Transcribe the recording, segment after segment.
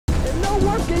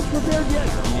prepared yet.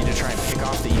 You need to try and pick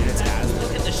off the units as...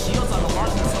 Look at the shields on the mark.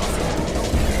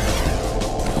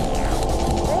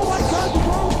 Oh my god, the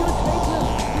drone's gonna take him!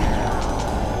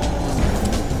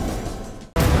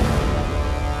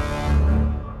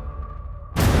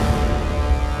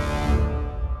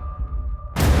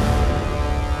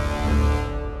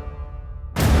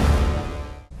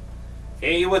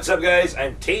 Hey, what's up, guys?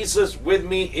 I'm Tasteless. With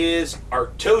me is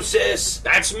Artosis.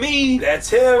 That's me! That's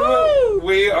him. Woo!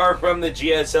 We are from the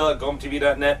GSL at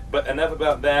GoMTV.net. But enough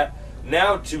about that.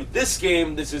 Now to this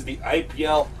game. This is the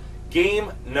IPL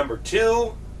game number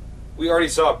 2. We already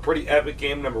saw a pretty epic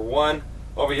game number 1.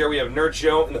 Over here we have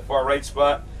Nerchio in the far right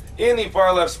spot. In the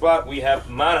far left spot we have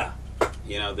Mana.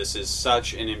 You know, this is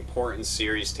such an important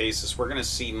series, Tasteless. We're going to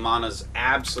see Mana's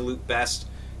absolute best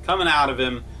coming out of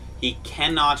him. He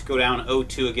cannot go down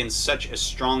 0-2 against such a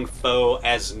strong foe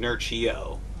as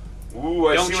Nerchio. Ooh,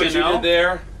 I see what you did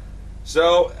there.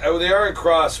 So, they are in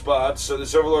cross spots, so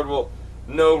this Overlord will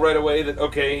know right away that,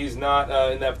 okay, he's not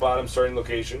in that bottom starting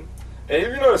location. And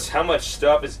have you noticed how much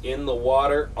stuff is in the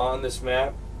water on this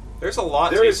map? There's a lot,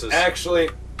 There is Tasteless. actually...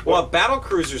 Well, a battle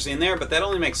cruiser's in there, but that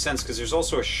only makes sense because there's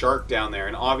also a shark down there,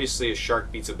 and obviously a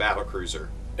shark beats a battle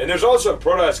cruiser. And there's also a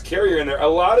Protoss carrier in there. A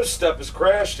lot of stuff has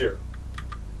crashed here.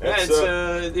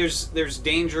 Yeah, there's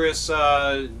dangerous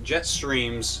jet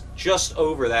streams just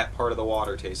over that part of the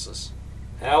water, Tasteless.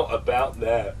 How about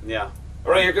that? Yeah.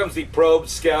 All right, here comes the probe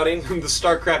scouting. The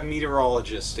StarCraft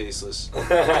meteorologist, Tasteless.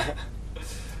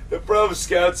 The probe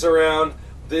scouts around.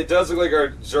 It does look like our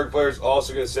Zerg player is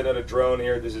also going to send out a drone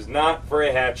here. This is not for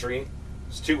a hatchery.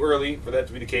 It's too early for that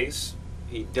to be the case.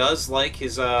 He does like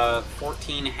his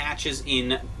 14 hatches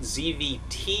in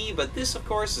ZVT, but this, of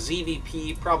course,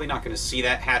 ZVP, probably not going to see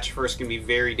that. Hatch first can be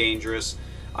very dangerous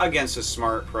against a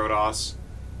smart Protoss.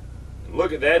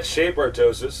 Look at that shape,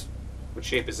 Artosis. What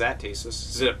shape is that,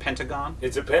 Tasteless? Is it a pentagon?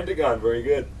 It's a pentagon. Very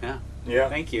good. Yeah. Yeah.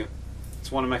 Thank you.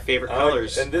 It's one of my favorite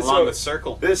colors, and this along with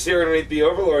circle. This here underneath the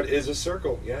Overlord is a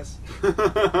circle, yes.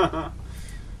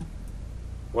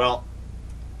 Well,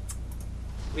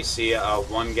 we see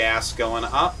one gas going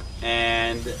up,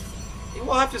 and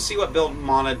we'll have to see what build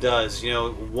Mana does. You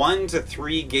know, 1 to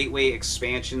 3 gateway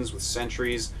expansions with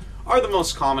sentries are the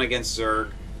most common against Zerg.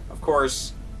 Of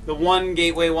course, the 1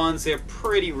 gateway ones, they're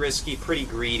pretty risky, pretty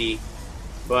greedy,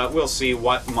 but we'll see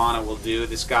what Mana will do.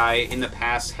 This guy in the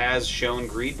past has shown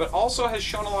greed, but also has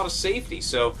shown a lot of safety,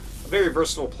 so a very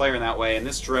versatile player in that way, and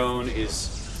this drone is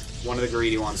one of the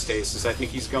greedy ones, Tasteless. I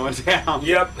think he's going down.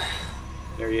 Yep.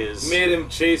 There he is. Made him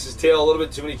chase his tail a little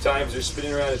bit too many times. They're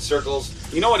spinning around in circles.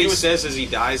 You know what he says as he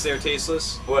dies there,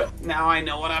 Tasteless? What? Now I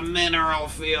know what a mineral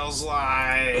feels like.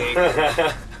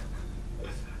 I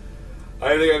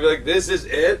think I'd be like, this is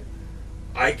it?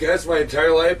 I guess my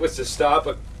entire life was to stop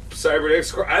a Cybernetic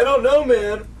core. I don't know,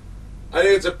 man. I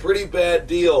think it's a pretty bad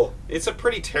deal. It's a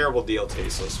pretty terrible deal,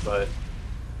 Tasteless, but...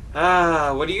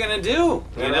 what are you going to do?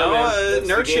 I You don't know, know, man. That's the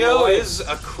game of Nerchio life. is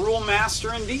a cruel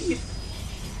master indeed.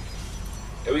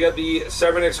 And we got the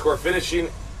Cybernetic core finishing.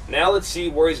 Now let's see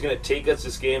where he's going to take us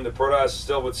this game. The Protoss is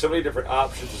still with so many different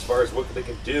options as far as what they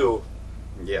can do.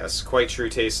 Yes, quite true,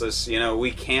 Tasteless. You know,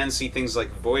 we can see things like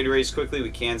Void Rays quickly.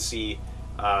 We can see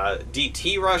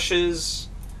DT rushes.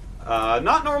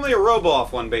 Not normally a robo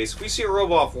off one base. If we see a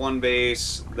robo off one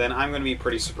base, then I'm going to be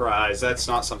pretty surprised. That's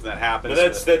not something that happens.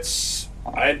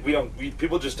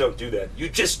 People just don't do that. You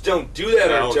just don't do that,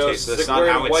 No, Artos. Tasteless, It's not like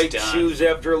how wearing it's white done. shoes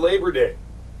after Labor Day.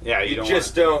 Yeah, You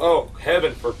just don't. Oh,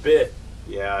 heaven forbid.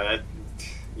 Yeah,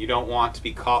 you don't want to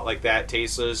be caught like that,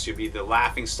 Tasteless. You'll be the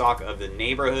laughing stock of the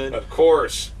neighborhood. Of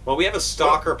course. Well, we have a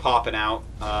Stalker popping out,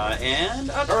 and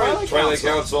a Twilight Twilight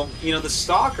Council. Council. You know, the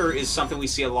Stalker is something we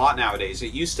see a lot nowadays.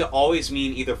 It used to always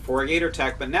mean either 4-gate or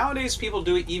tech, but nowadays people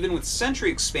do it even with Sentry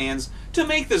expands to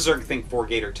make the Zerg think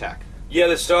 4-gate or tech. Yeah,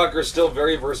 the Stalker is still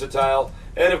very versatile.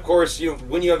 And of course,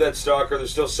 when you have that Stalker,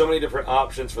 there's still so many different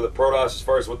options for the Protoss as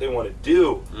far as what they want to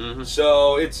do. Mm-hmm.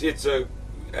 So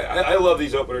I love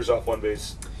these openers off one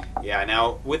base. Yeah,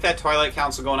 now, with that Twilight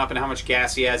Council going up and how much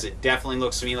gas he has, it definitely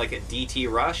looks to me like a DT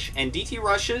rush. And DT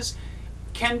rushes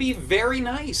can be very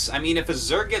nice. I mean, if a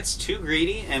Zerg gets too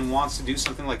greedy and wants to do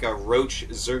something like a Roach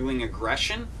Zergling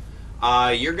aggression,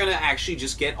 you're going to actually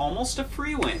just get almost a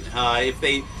free win. If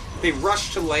they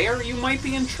rush to layer, you might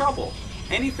be in trouble.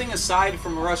 Anything aside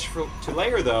from a rush to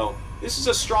layer, though, this is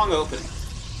a strong opening.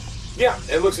 Yeah,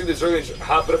 it looks like the Zerglings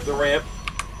hopping up the ramp.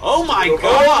 Oh my god!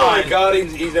 Oh my god,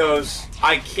 he knows.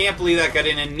 I can't believe that got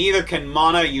in, and neither can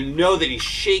Mana. You know that he's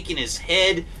shaking his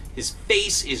head. His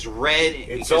face is red.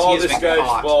 It's because all he has this been guy's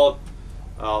caught. fault.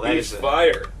 Oh, that He's is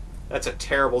fire. That's a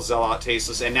terrible Zealot,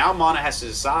 Tasteless. And now Mana has to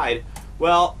decide,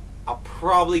 well, I'll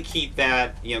probably keep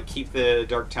that, keep the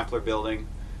Dark Templar building.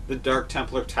 The Dark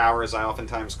Templar Tower, as I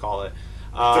oftentimes call it.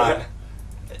 But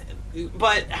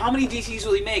how many DTs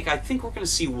will he make? I think we're going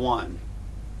to see one.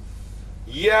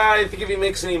 Yeah, I think if he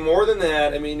makes any more than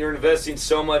that, I mean, you're investing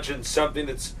so much in something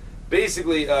that's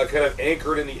basically kind of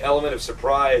anchored in the element of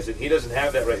surprise, and he doesn't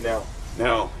have that right now.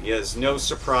 No, he has no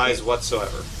surprise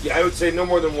whatsoever. Yeah, I would say no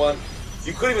more than one.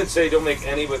 You could even say don't make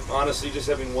any, but honestly, just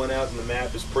having one out in the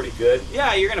map is pretty good.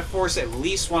 Yeah, you're going to force at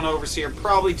least one Overseer,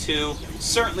 probably two,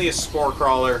 certainly a Spore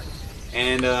Crawler,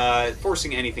 and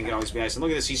forcing anything can always be nice. And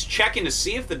look at this, he's checking to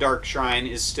see if the Dark Shrine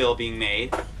is still being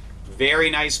made.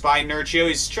 Very nice by Nerchio.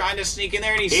 He's trying to sneak in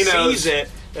there, and he sees it.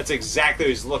 That's exactly what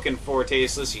he's looking for,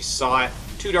 Tasteless. He saw it.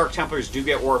 2 Dark Templars do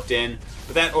get warped in,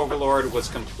 but that Overlord was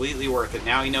completely worth it.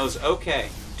 Now he knows, okay,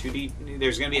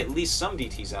 there's going to be at least some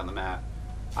DTs on the map.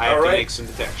 I have to make some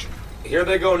detection. Here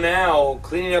they go now,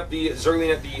 cleaning up the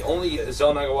Zergling at the only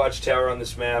Xel'Naga watchtower on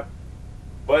this map.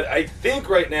 But I think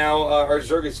right now our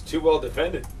Zerg is too well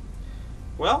defended.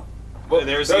 Well,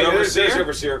 there's the Overseer. There's the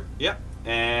Overseer. Yep.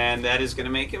 And that is going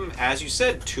to make him, as you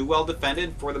said, too well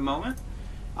defended for the moment.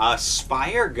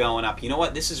 Spire going up. You know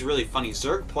what? This is really funny.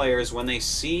 Zerg players, when they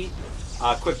see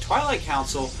Quick Twilight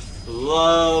Council,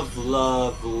 love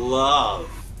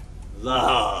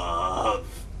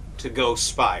to go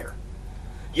Spire.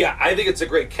 Yeah, I think it's a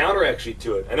great counter actually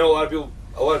to it. I know a lot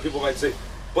of people might say,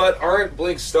 but aren't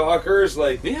Blink Stalkers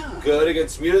good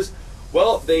against mutas?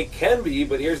 Well, they can be,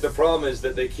 but here's the problem: is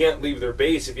that they can't leave their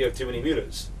base if you have too many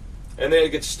mutas. And they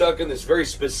get stuck in this very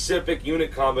specific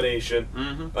unit combination.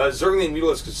 Zergling and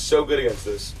Mutalisk is so good against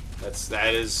this.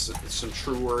 That is some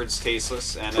true words,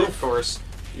 Tasteless. And of course,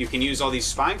 you can use all these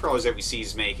spine crawlers that we see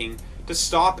he's making to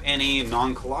stop any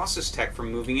non-Colossus tech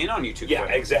from moving in on you too quick. Yeah,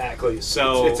 exactly.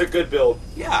 So it's a good build.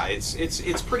 Yeah,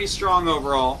 it's pretty strong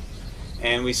overall.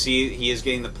 And we see he is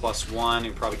getting the +1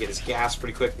 and probably get his gas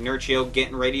pretty quick. Nerchio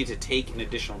getting ready to take an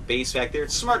additional base back there.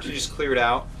 It's smart to just clear it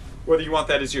out. Whether you want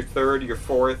that as your 3rd, your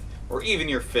 4th, or even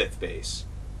your 5th base.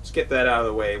 Just get that out of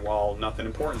the way while nothing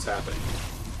important's happening.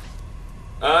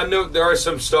 No, there are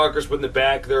some Stalkers put in the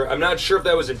back there. I'm not sure if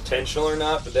that was intentional or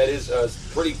not, but that is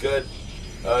pretty good.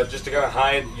 Just to kind of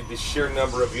hide the sheer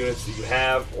number of units that you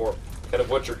have, or kind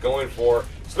of what you're going for.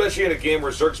 Especially in a game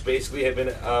where Zerg's basically have been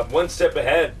one step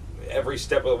ahead every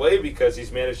step of the way because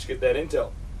he's managed to get that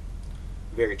intel.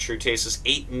 Very true, Tasteless.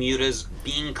 8 mutas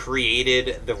being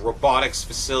created, the robotics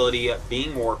facility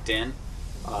being warped in.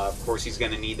 Of course, he's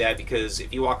going to need that because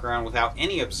if you walk around without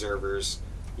any observers,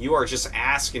 you are just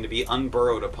asking to be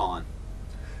unburrowed upon.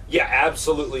 Yeah,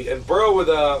 absolutely. And burrow with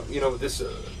this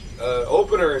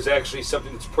opener is actually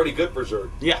something that's pretty good for Zerg.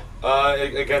 Yeah.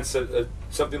 Against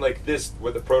something like this,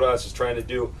 what the Protoss is trying to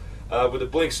do with the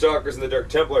Blink Stalkers and the Dark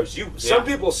Templars. Some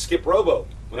people skip Robo.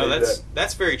 No,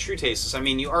 that's very true, Tasteless. I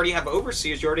mean, you already have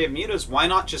Overseers, you already have mutas. Why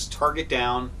not just target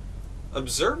down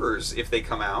observers if they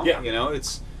come out? Yeah.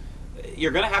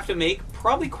 You're going to have to make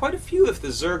probably quite a few if the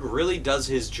Zerg really does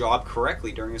his job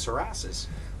correctly during his harasses.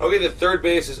 Okay, the 3rd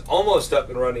base is almost up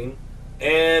and running,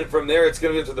 and from there it's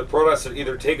going to be up to the Protoss to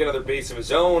either take another base of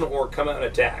his own or come out and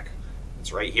attack.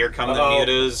 It's right here come the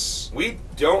mutas. We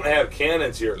don't have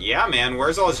cannons here. Yeah, man,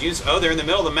 where's all his units? Oh, they're in the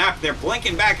middle of the map. They're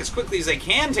blinking back as quickly as they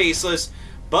can, Tasteless.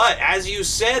 But, as you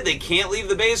said, they can't leave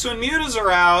the base when mutas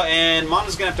are out, and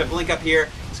Mono's going to have to blink up here.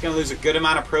 He's going to lose a good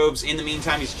amount of probes. In the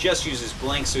meantime, he's just used his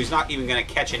blink, so he's not even going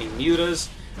to catch any mutas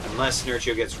unless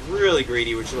Nerchio gets really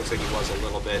greedy, which looks like he was a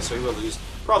little bit. So he will lose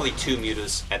probably 2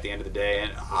 mutas at the end of the day.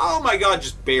 And, oh my god,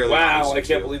 just barely. Wow, I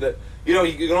can't believe that.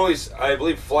 You can always, I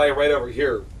believe, fly right over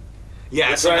here.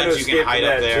 Yeah, sometimes you can hide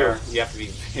up there. Too. You have to be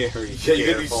very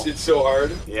careful. It's so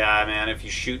hard. Yeah, man, if you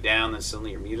shoot down, then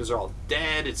suddenly your mutas are all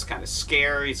dead. It's kind of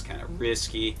scary. It's kind of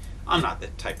risky. I'm not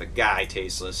that type of guy,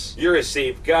 Tasteless. You're a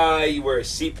safe guy. You wear a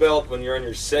seatbelt. When you're on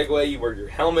your Segway, you wear your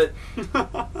helmet.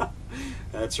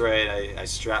 That's right. I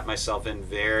strap myself in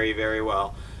very, very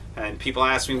well. And people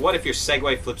ask me, what if your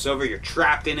Segway flips over, you're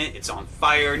trapped in it, it's on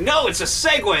fire? No, it's a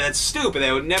Segway! That's stupid.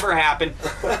 That would never happen.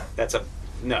 That's a...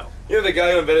 No. The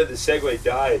guy who invented the Segway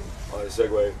died on a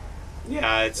Segway.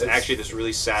 Yeah, it's actually this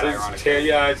really sad, ironic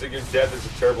yeah, it's like your death is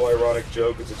a terrible, ironic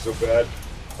joke. It's so bad.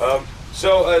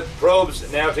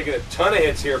 Probes now taking a ton of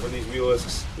hits here from these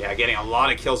Mutalisks. Yeah, getting a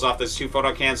lot of kills off those 2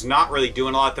 photon cans. Not really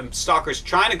doing a lot. The Stalker's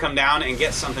trying to come down and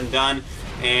get something done.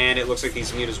 And it looks like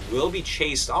these mutas will be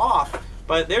chased off.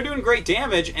 But they're doing great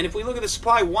damage. And if we look at the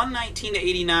supply, 119 to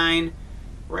 89.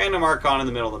 Random Archon in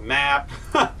the middle of the map.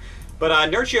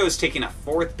 But Nerchio is taking a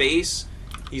 4th base.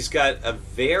 He's got a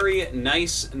very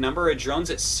nice number of drones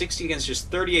at 60 against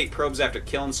just 38 probes after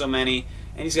killing so many.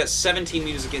 and he's got 17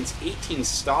 meters against 18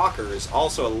 stalkers.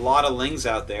 Also, a lot of lings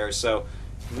out there. So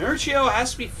Nerchio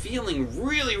has to be feeling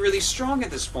really, really strong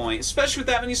at this point, especially with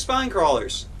that many spine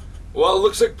crawlers. Well, it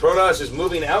looks like Protoss is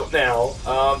moving out now.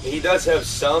 He does have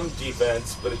some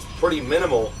defense, but it's pretty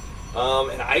minimal.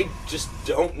 And I just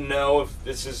don't know if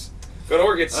this is going to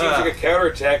work. It seems like a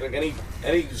counterattack. Like any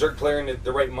Zerg player in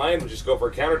the right mind would just go for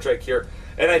a counterattack here.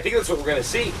 And I think that's what we're going to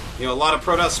see. You know, a lot of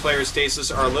Protoss players, Stasis,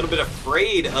 are a little bit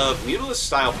afraid of Mutalist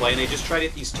style play, and they just try to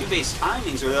hit these 2-base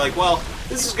timings where they're like, well,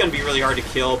 this is going to be really hard to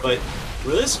kill, but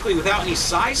realistically, without any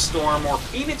Psy Storm or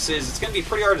Phoenixes, it's going to be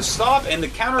pretty hard to stop, and the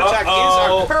counterattack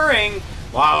is occurring.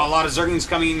 Wow, a lot of Zerglings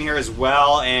coming in here as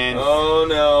well, and oh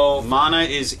no, Mana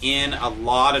is in a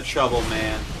lot of trouble,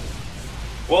 man.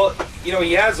 Well, you know,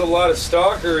 he has a lot of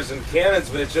stalkers and cannons,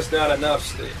 but it's just not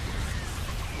enough.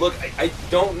 Look, I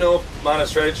don't know if Mana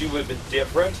strategy would have been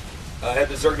different had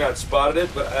the Zerg not spotted it,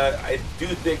 but I do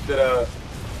think that,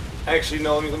 actually,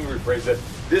 no, let me rephrase that.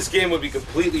 This game would be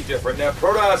completely different. Now,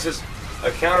 Protoss is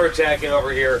counterattacking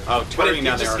over here, but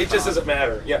it just doesn't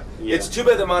matter. Yeah. It's too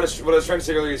bad that Mana, what I was trying to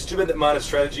say earlier, it's too bad that Mana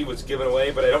strategy was given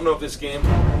away, but I don't know if this game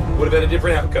would have had a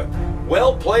different outcome.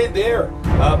 Well played there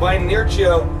by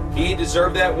Nerchio. He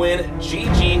deserved that win.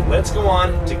 GG. Let's go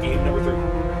on to game number 3.